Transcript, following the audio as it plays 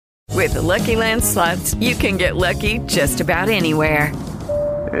With the Lucky Land Slots, you can get lucky just about anywhere.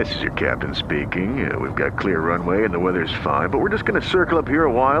 This is your captain speaking. We've got clear runway and the weather's fine, but we're just going to circle up here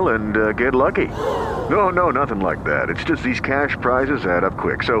a while and get lucky. No, nothing like that. It's just these cash prizes add up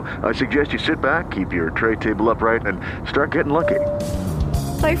quick. So I suggest you sit back, keep your tray table upright, and start getting lucky.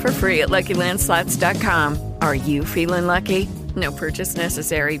 Play for free at LuckyLandSlots.com. Are you feeling lucky? No purchase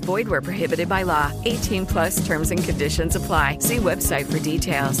necessary. Void where prohibited by law. 18 plus terms and conditions apply. See website for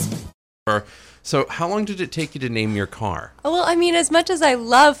details. So how long did it take you to name your car? Well, I mean, as much as I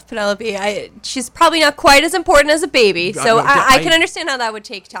love Penelope, she's probably not quite as important as a baby, so I can understand how that would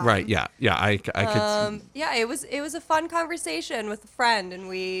take time. Right, yeah, I could. Yeah, it was a fun conversation with a friend, and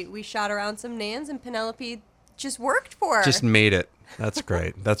we shot around some names, and Penelope just worked for her. Just made it. That's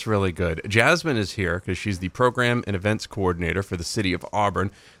great. That's really good. Jasmine is here because she's the program and events coordinator for the City of Auburn,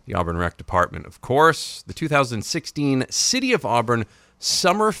 the Auburn Rec Department. Of course, the 2016 City of Auburn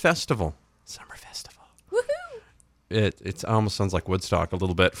Summer Festival. Woohoo! It almost sounds like Woodstock a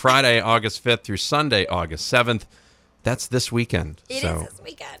little bit. Friday, August 5th through Sunday, August 7th. That's this weekend. It is this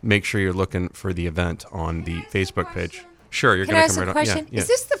weekend. Make sure you're looking for the event on the Facebook page. Sure, you're Can going I to ask come a right question? on. Yeah. Is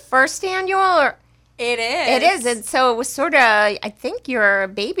this the first annual or? It is. It is. And so it was sort of, I think, your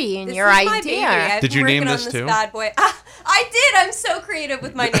baby and This your is idea. my baby. I've Did you been name working this on too? Bad boy. I did. I'm so creative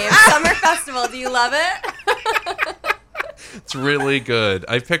with my name. Summer Festival. Do you love it? It's really good.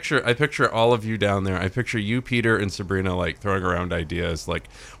 I picture all of you down there. I picture you, Peter, and Sabrina like throwing around ideas like,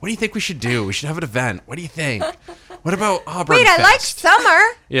 what do you think we should do? We should have an event. What do you think? What about Auburn Wait, Fest? I like summer.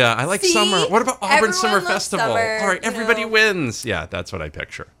 Yeah, I like See? summer. What about Auburn Everyone Summer loves Festival? summer, All right, you everybody know. wins. Yeah, that's what I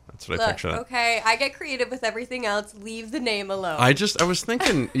picture. That's what I Look, picture. okay, I get creative with everything else. Leave the name alone. I was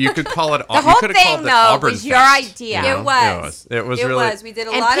thinking you could call it. The whole you could have called thing, it though, Auburn was your Fest, idea. you know? It was. It was really We did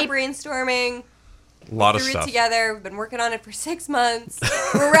a And lot of peop- brainstorming. a lot of Threw stuff. it together. We've been working on it for 6 months.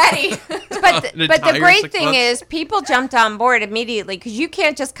 We're ready. But An the entire great 6 thing months? is people jumped on board immediately because you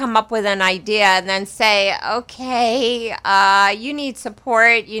can't just come up with an idea and then say, okay, you need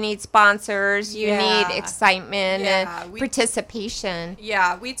support, you need sponsors, you Yeah. need excitement Yeah, and we- participation.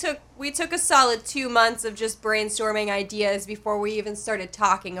 Yeah, we took a solid 2 months of just brainstorming ideas before we even started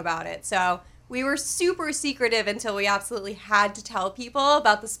talking about it. So we were super secretive until we absolutely had to tell people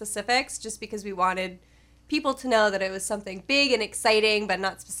about the specifics, just because we wanted people to know that it was something big and exciting, but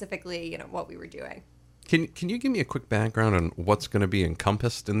not specifically, what we were doing. Can you give me a quick background on what's going to be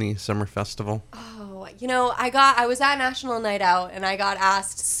encompassed in the summer festival? Oh, I was at National Night Out, and I got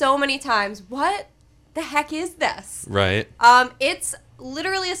asked so many times, what the heck is this? Right. It's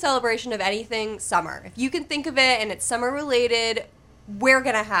literally a celebration of anything summer. If you can think of it and it's summer related, we're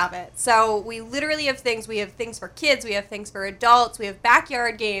going to have it. So we literally have things. We have things for kids. We have things for adults. We have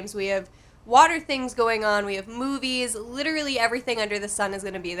backyard games. We have water things going on. We have movies. Literally everything under the sun is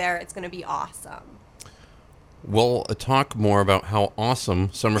going to be there. It's going to be awesome. We'll talk more about how awesome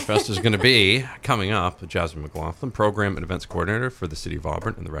Summerfest is going to be coming up. Jasmine McLoughlin, Program and Events Coordinator for the City of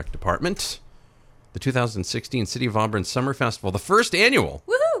Auburn and the Rec Department. The 2016 City of Auburn Summer Festival, the first annual,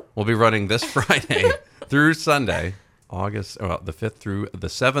 Woohoo! will be running this Friday through Sunday, the 5th through the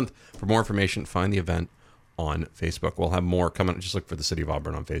 7th. For more information, find the event on Facebook. We'll have more coming. Just look for the City of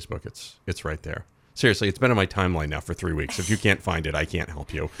Auburn on Facebook. It's right there. Seriously, it's been on my timeline now for 3 weeks. If you can't find it, I can't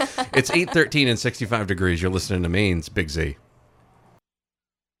help you. It's 8:13 and 65 degrees. You're listening to Maine's Big Z.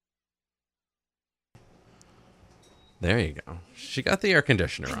 There you go. She got the air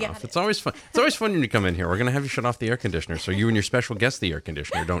conditioner off. It's always fun. It's always fun when you come in here. We're going to have you shut off the air conditioner so you and your special guest, the air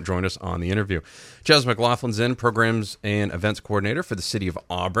conditioner, don't join us on the interview. Jasmine McLaughlin's in, Programs and Events Coordinator for the City of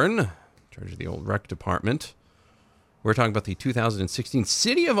Auburn, in charge of the old rec department. We're talking about the 2016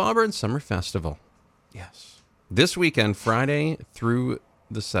 City of Auburn Summer Festival. Yes. This weekend, Friday through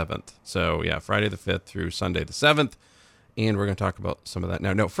the 7th. So, yeah, Friday the 5th through Sunday the 7th. And we're going to talk about some of that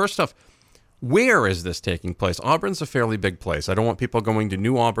now. No, first off, where is this taking place? Auburn's a fairly big place. I don't want people going to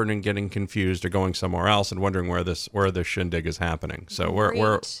New Auburn and getting confused or going somewhere else and wondering where this shindig is happening. So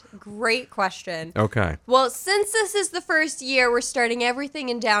Great question. Okay. Well, since this is the first year, we're starting everything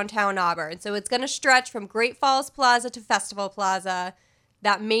in downtown Auburn. So it's going to stretch from Great Falls Plaza to Festival Plaza,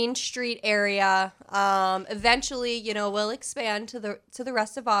 that Main Street area. Eventually, we'll expand to the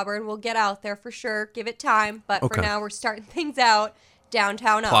rest of Auburn. We'll get out there for sure. Give it time. But Okay. for now, we're starting things out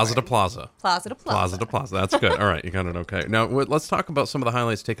downtown Plaza to Auburn. plaza. Plaza to plaza. Plaza to plaza. That's good. All right, you got it. Okay. Now, let's talk about some of the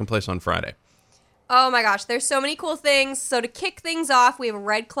highlights taking place on Friday. Oh my gosh, there's so many cool things. So to kick things off, we have a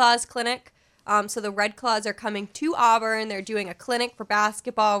Red Claws clinic. So the Red Claws are coming to Auburn. They're doing a clinic for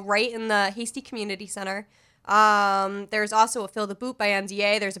basketball right in the Hasty Community Center. There's also a Fill the Boot by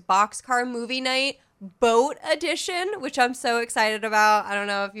MDA. There's a boxcar movie night boat edition, which I'm so excited about. I don't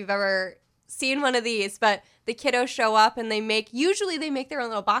know if you've ever seen one of these, but the kiddos show up and usually they make their own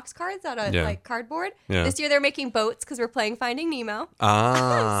little box cards out of like cardboard. Yeah. This year they're making boats because we're playing Finding Nemo.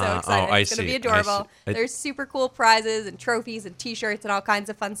 Ah. So excited. It's going to be adorable. There's super cool prizes and trophies and t-shirts and all kinds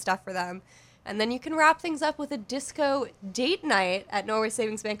of fun stuff for them. And then you can wrap things up with a disco date night at Norway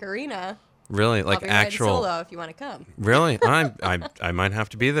Savings Bank Arena. Really? Like I'll be actual solo if you want to come. Really? I might have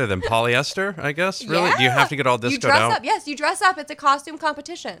to be there then. Polyester, I guess? Really? Yeah. Do you have to get all discoed You dress out? up. Yes, you dress up. It's a costume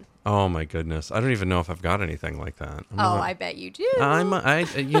competition. Oh my goodness. I don't even know if I've got anything like that. I bet you do.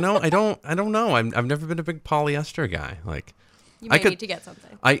 I don't know. I've never been a big polyester guy. Like You might need to get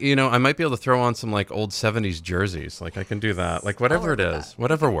something. I might be able to throw on some like old 70s jerseys. Like I can do that. Like whatever it is.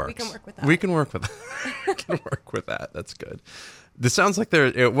 Whatever works. We can work with that. We can work with that. We can work with that. That's good. This sounds like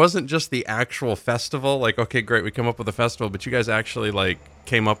it wasn't just the actual festival. Like, okay, great, we come up with a festival, but you guys actually like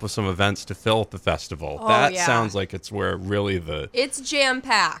came up with some events to fill the festival. That sounds like it's where really It's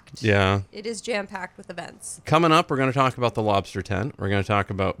jam-packed. Yeah. It is jam-packed with events. Coming up, we're going to talk about the Lobster Tent. We're going to talk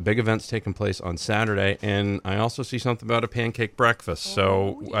about big events taking place on Saturday, and I also see something about a pancake breakfast.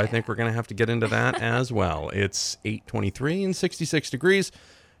 So I think we're going to have to get into that as well. It's 8:23 and 66 degrees.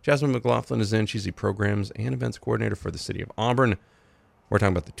 Jasmine McLoughlin is in. She's the Programs and Events Coordinator for the City of Auburn. We're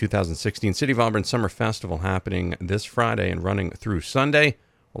talking about the 2016 City of Auburn Summer Festival happening this Friday and running through Sunday.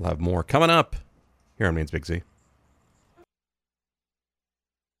 We'll have more coming up here on Maine's Big Z.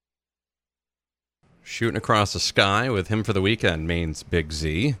 Shooting across the sky with Him for the Weekend, Maine's Big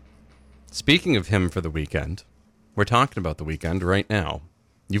Z. Speaking of Him for the Weekend, we're talking about the weekend right now.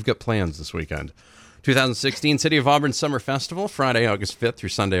 You've got plans this weekend. 2016 City of Auburn Summer Festival, Friday, August 5th through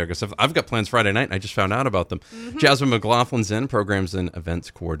Sunday, August 7th. I've got plans Friday night, and I just found out about them. Mm-hmm. Jasmine McLaughlin's in, Programs and Events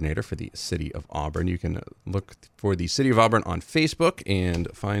Coordinator for the City of Auburn. You can look for the City of Auburn on Facebook and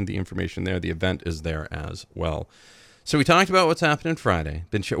find the information there. The event is there as well. So we talked about what's happening Friday.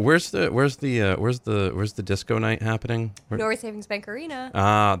 Where's the disco night happening? Norway Savings Bank Arena.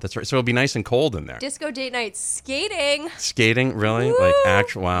 Ah, that's right. So it'll be nice and cold in there. Disco date night skating. Skating, really? Woo! Like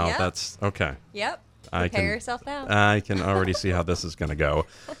actual? Wow, Yep. That's okay. Yep. Prepare yourself now. I can already see how this is going to go.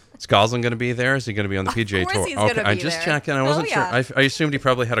 Is Goslin going to be there? Is he going to be on the PGA course Tour? he's gonna I be just there. checking. I wasn't Oh, yeah. sure. I assumed he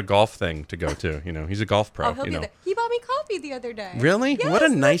probably had a golf thing to go to. You know, he's a golf pro. Oh, he'll be there. He bought me coffee the other day. Really? Yes, What a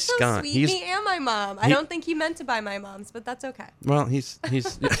that's nice so guy. Sweet. Me and my mom. I don't think he meant to buy my mom's, but that's okay. Well, he's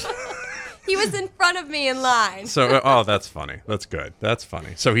He was in front of me in line. So, that's funny. That's good. That's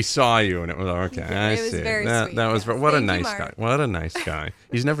funny. So he saw you, and it was okay. I It was see. very that, sweet, That was yes. what a Thank you, nice Mark. guy. What a nice guy.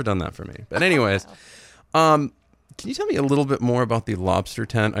 He's never done that for me. But anyways, can you tell me a little bit more about the lobster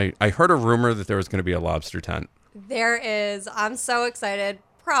tent? I heard a rumor that there was going to be a lobster tent. There is. I'm so excited.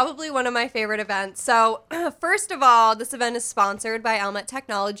 Probably one of my favorite events. So, first of all, this event is sponsored by Elmet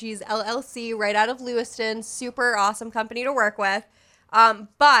Technologies, LLC, right out of Lewiston. Super awesome company to work with.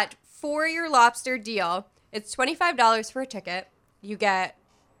 But for your lobster deal, it's $25 for a ticket. You get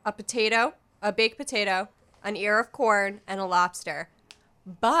a potato, a baked potato, an ear of corn, and a lobster.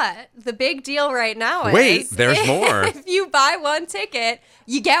 But the big deal right now is... Wait, there's more. If you buy one ticket,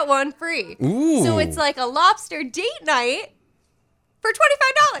 you get one free. Ooh. So it's like a lobster date night for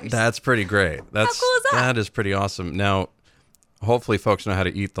 $25. That's pretty great. How cool is that? That is pretty awesome. Now, hopefully folks know how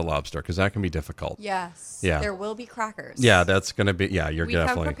to eat the lobster, because that can be difficult. Yes. Yeah. There will be crackers. Yeah, that's going to be, you're We come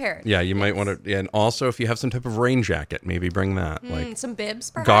definitely. prepared. Yeah, you might want to, and also if you have some type of rain jacket, maybe bring that. Like Some bibs,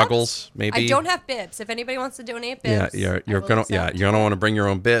 perhaps? goggles, maybe. I don't have bibs. If anybody wants to donate Yeah, bibs, you're gonna want to bring your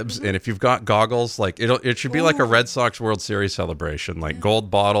own bibs, and if you've got goggles, like it should be like a Red Sox World Series celebration, like gold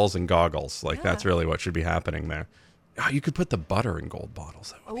bottles and goggles, like that's really what should be happening there. Oh, you could put the butter in gold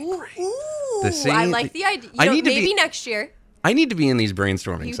bottles. That would be great. Ooh, I like the idea. Maybe next year. I need to be in these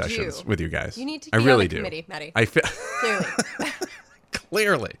brainstorming You sessions do. with you guys. You need to I be really on the do. committee, Maddie. I feel Clearly.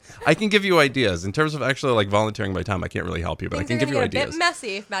 clearly. I can give you ideas in terms of actually like volunteering my time. I can't really help you, but I can give you It's ideas. a bit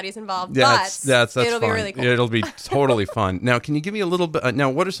messy if Maddie's involved, That's but it'll fine. be really cool. It'll be totally fun. Now, can you give me a little bit? Now,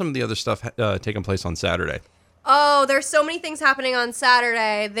 what are some of the other stuff taking place on Saturday? Oh, there's so many things happening on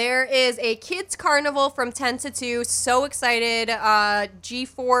Saturday. There is a kids carnival from 10 to 2. So excited.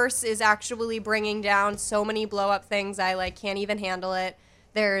 G-Force is actually bringing down so many blow-up things. I can't even handle it.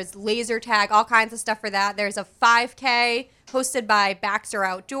 There's laser tag, all kinds of stuff for that. There's a 5K hosted by Baxter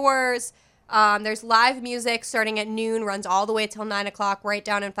Outdoors. There's live music starting at noon, runs all the way till 9 o'clock right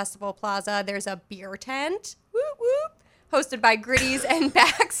down in Festival Plaza. There's a beer tent. Whoop, whoop. Hosted by Gritties and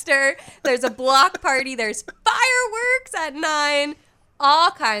Baxter. There's a block party. There's fireworks at 9.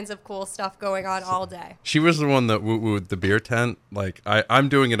 all kinds of cool stuff going on all day. She was the one that woo-wooed the beer tent. Like, I'm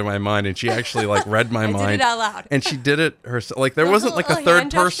doing it in my mind, and she actually, like, read my mind. I did it out loud. And she did it herself. Like, there wasn't, like, a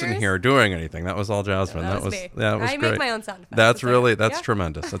third person here doing anything. That was all Jasmine. That was me. Yeah, it was I great. make my own sound effects. That's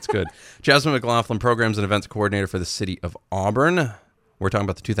tremendous. That's good. Jasmine McLoughlin, Programs and Events Coordinator for the City of Auburn. We're talking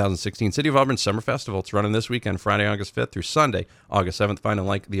about the 2016 City of Auburn Summer Festival. It's running this weekend, Friday, August 5th through Sunday, August 7th. Find and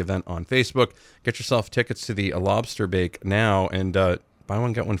like the event on Facebook. Get yourself tickets to the Lobster Bake now, and buy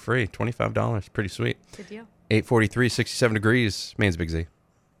one, get one free. $25. Pretty sweet. Good deal. 843, 67 degrees. Maine's Big Z.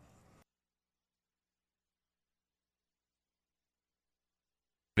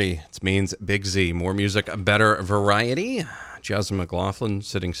 It's Maine's Big Z. More music, better variety. Jasmine McLoughlin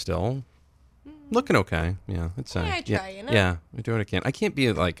sitting still. Looking okay. Yeah, it's Yeah, I try, you know? Yeah, I do what I can. I can't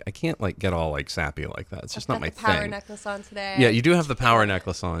get all like sappy like that. It's just not my thing. Power thing. necklace on today. Yeah, you do have the power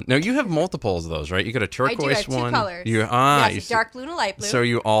necklace on. Now you have multiples of those, right? You got a turquoise I do. I have two one. colors. You dark blue and a light blue. So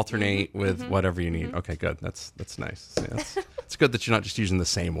you alternate with whatever you need. Okay, good. That's nice. See, it's good that you're not just using the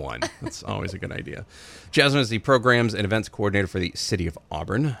same one. That's always a good idea. Jasmine is the Programs and Events Coordinator for the City of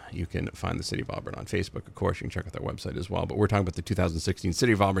Auburn. You can find the City of Auburn on Facebook, of course. You can check out their website as well. But we're talking about the 2016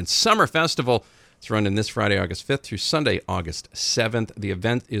 City of Auburn Summer Festival. It's running this Friday, August 5th through Sunday, August 7th. The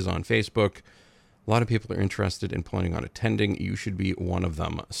event is on Facebook. A lot of people are interested in planning on attending. You should be one of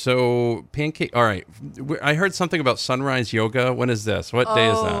them. So, pancake. All right. I heard something about sunrise yoga. When is this? What day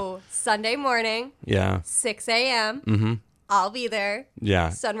is that? Sunday morning. Yeah. 6 a.m. Mm-hmm. I'll be there. Yeah.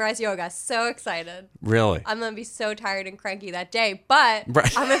 Sunrise yoga. So excited. Really? I'm going to be so tired and cranky that day, but I'm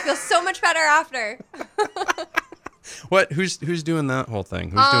going to feel so much better after. What? Who's doing that whole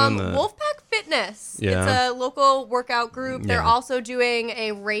thing? Who's doing the Wolfpack Fitness? Yeah. It's a local workout group. They're also doing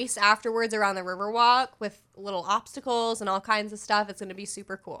a race afterwards around the Riverwalk with little obstacles and all kinds of stuff. It's going to be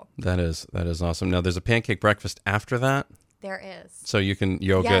super cool. That is awesome. Now there's a pancake breakfast after that. There is. So you can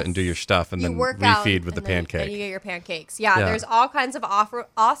yoga and do your stuff and then refeed with the pancake. Then you get your pancakes. Yeah, there's all kinds of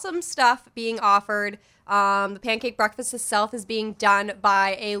awesome stuff being offered. The pancake breakfast itself is being done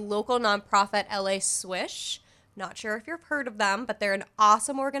by a local nonprofit, LA Swish. Not sure if you've heard of them, but they're an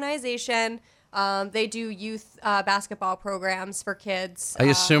awesome organization. They do youth basketball programs for kids. I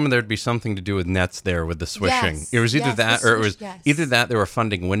assume there'd be something to do with nets there with the swishing. Yes, it was either that or it was either that they were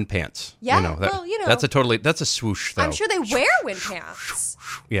funding wind pants. Yeah, that's a swoosh though. I'm sure they wear wind pants.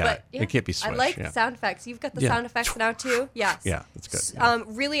 Yeah, but, it can't be swish. I like the sound effects. You've got the sound effects now too. Yes. Yeah, that's good. Yeah.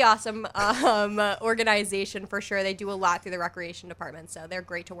 Really awesome organization for sure. They do a lot through the recreation department, so they're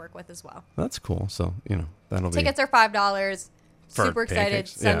great to work with as well. That's cool. So tickets are $5. Super excited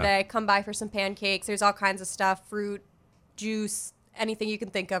pancakes. Sunday. Yeah. Come by for some pancakes. There's all kinds of stuff, fruit, juice, anything you can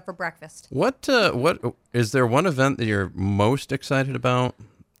think of for breakfast. What is there one event that you're most excited about?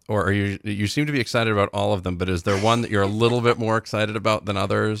 Or are you seem to be excited about all of them, but is there one that you're a little bit more excited about than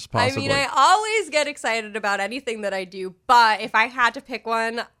others, possibly? I mean, I always get excited about anything that I do, but if I had to pick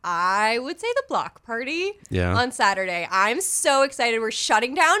one, I would say the block party on Saturday. I'm so excited. We're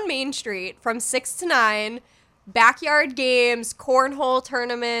shutting down Main Street from 6 to 9. Backyard games, cornhole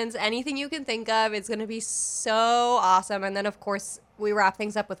tournaments, anything you can think of. It's going to be so awesome. And then, of course, we wrap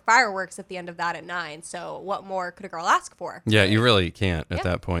things up with fireworks at the end of that at 9. So what more could a girl ask for? Yeah, you really can't at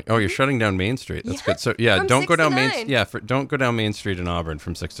that point. Oh, you're shutting down Main Street. That's good. So don't go down Main. Don't go down Main Street in Auburn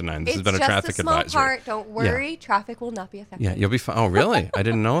from 6 to 9. This has been a traffic advisory. It's just a small part. Don't worry, traffic will not be affected. Yeah, you'll be fine. Oh, really? I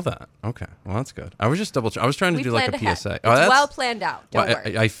didn't know that. Okay, well that's good. I was just I was trying to do like a PSA. It's well planned out. Don't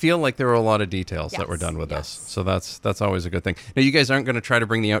worry. I feel like there were a lot of details that were done with us, so that's always a good thing. Now, you guys aren't going to try to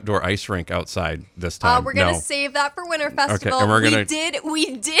bring the outdoor ice rink outside this time. We're going to save that for Winter Festival. Okay, and we're gonna...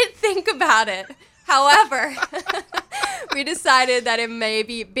 We did think about it. However, we decided that it may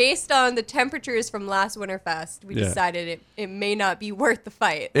be, based on the temperatures from last Winterfest, we decided it may not be worth the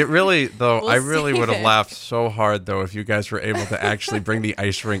fight. It really, though, I really would have laughed so hard, though, if you guys were able to actually bring the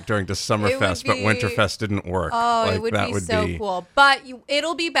ice rink during the Summerfest, but Winterfest didn't work. Oh, it would be so cool. But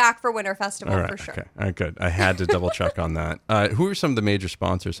it'll be back for Winter Festival for sure. Okay. All right, good. I had to double check on that. Who are some of the major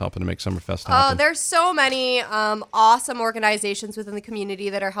sponsors helping to make Summerfest happen? There's so many awesome organizations within the community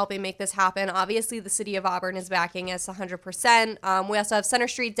that are helping make this happen. Obviously, the city of Auburn is backing us 100%. We also have Center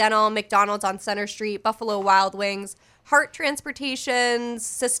Street Dental, McDonald's on Center Street, Buffalo Wild Wings, Hart Transportation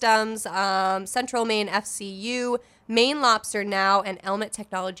Systems, Central Maine FCU, Maine Lobster Now, and Elmet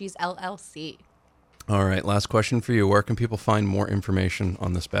Technologies LLC. All right, last question for you. Where can people find more information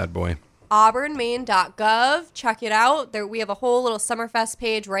on this bad boy? auburnmaine.gov. Check it out. We have a whole little Summerfest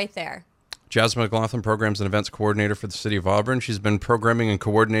page right there. Jasmine McLoughlin, Programs and Events Coordinator for the City of Auburn. She's been programming and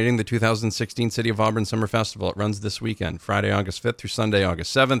coordinating the 2016 City of Auburn Summer Festival. It runs this weekend, Friday, August 5th through Sunday,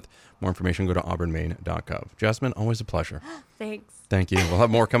 August 7th. More information, go to auburnmaine.gov. Jasmine, always a pleasure. Thanks. Thank you. We'll have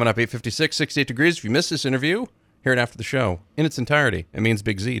more coming up, 8:56, 68 degrees. If you missed this interview, hear it after the show in its entirety at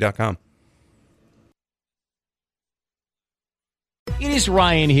meansbigz.com. It is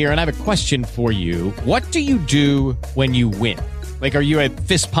Ryan here, and I have a question for you. What do you do when you win? Like, are you a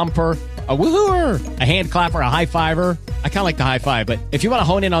fist pumper, a woohooer, a hand clapper, a high fiver? I kind of like the high five, but if you want to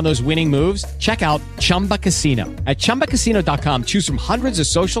hone in on those winning moves, check out Chumba Casino. At ChumbaCasino.com, choose from hundreds of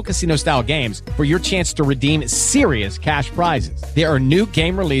social casino-style games for your chance to redeem serious cash prizes. There are new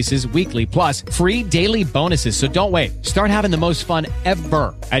game releases weekly, plus free daily bonuses, so don't wait. Start having the most fun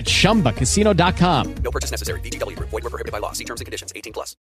ever at ChumbaCasino.com. No purchase necessary. VGW Group. Void where prohibited by law. See terms and conditions. 18+.